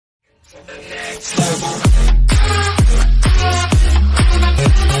Is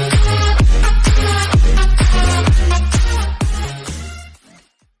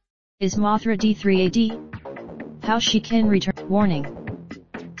Mothra D3ad? How she can return? Warning.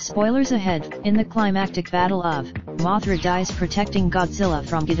 Spoilers ahead. In the climactic battle of, Mothra dies protecting Godzilla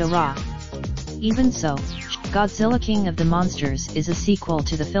from Ghidorah. Even so, Godzilla King of the Monsters is a sequel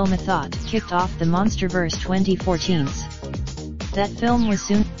to the film Thought kicked off the MonsterVerse 2014's. That film was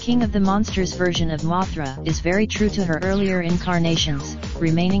soon. King of the Monsters version of Mothra is very true to her earlier incarnations,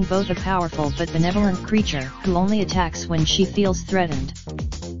 remaining both a powerful but benevolent creature who only attacks when she feels threatened.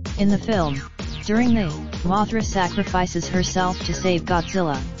 In the film, during the, Mothra sacrifices herself to save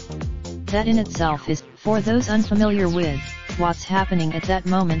Godzilla. That in itself is, for those unfamiliar with what's happening at that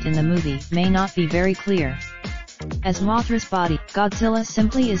moment in the movie, may not be very clear. As Mothra's body, Godzilla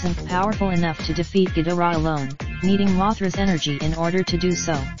simply isn't powerful enough to defeat Ghidorah alone, needing Mothra's energy in order to do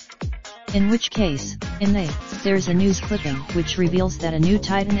so. In which case, in there's a news clipping which reveals that a new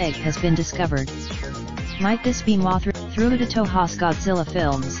Titan egg has been discovered. Might this be Mothra? Through the Toha's Godzilla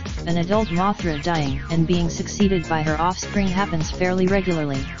films, an adult Mothra dying and being succeeded by her offspring happens fairly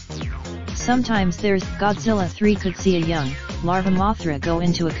regularly. Sometimes there's Godzilla 3 could see a young, larva Mothra go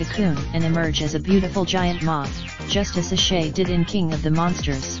into a cocoon and emerge as a beautiful giant moth, just as Ashay did in King of the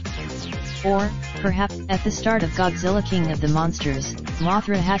Monsters. Or, perhaps, at the start of Godzilla King of the Monsters,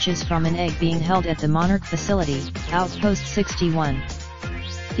 Mothra hatches from an egg being held at the Monarch facility, Outpost 61.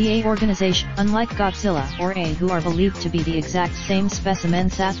 The A organization, unlike Godzilla or A, who are believed to be the exact same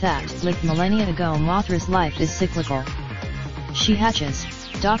specimens that lived millennia ago, Mothra's life is cyclical. She hatches.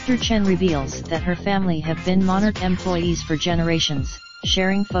 Dr. Chen reveals that her family have been Monarch employees for generations,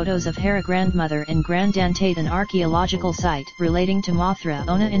 sharing photos of her grandmother and granddad at an archaeological site relating to Mothra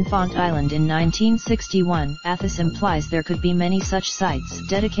Ona Infant Island in 1961. This implies there could be many such sites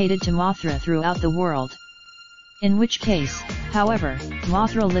dedicated to Mothra throughout the world. In which case, however,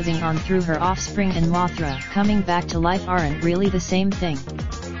 Mothra living on through her offspring and Mothra coming back to life aren't really the same thing.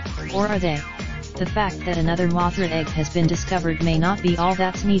 Or are they? The fact that another Mothra egg has been discovered may not be all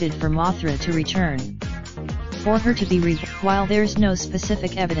that's needed for Mothra to return. For her to be while there's no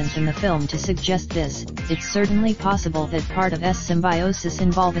specific evidence in the film to suggest this, it's certainly possible that part of S symbiosis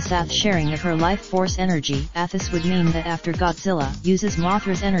involves sharing of her life force energy. This would mean that after Godzilla uses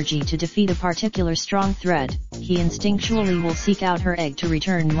Mothra's energy to defeat a particular strong threat, he instinctually will seek out her egg to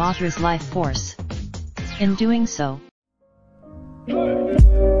return Mothra's life force. In doing so,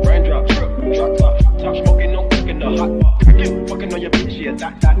 raindrop, drop top, smoking, no cooking the hot pot. Fucking on your bitch, yeah,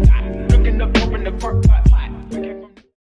 that. Looking up, open the park pot.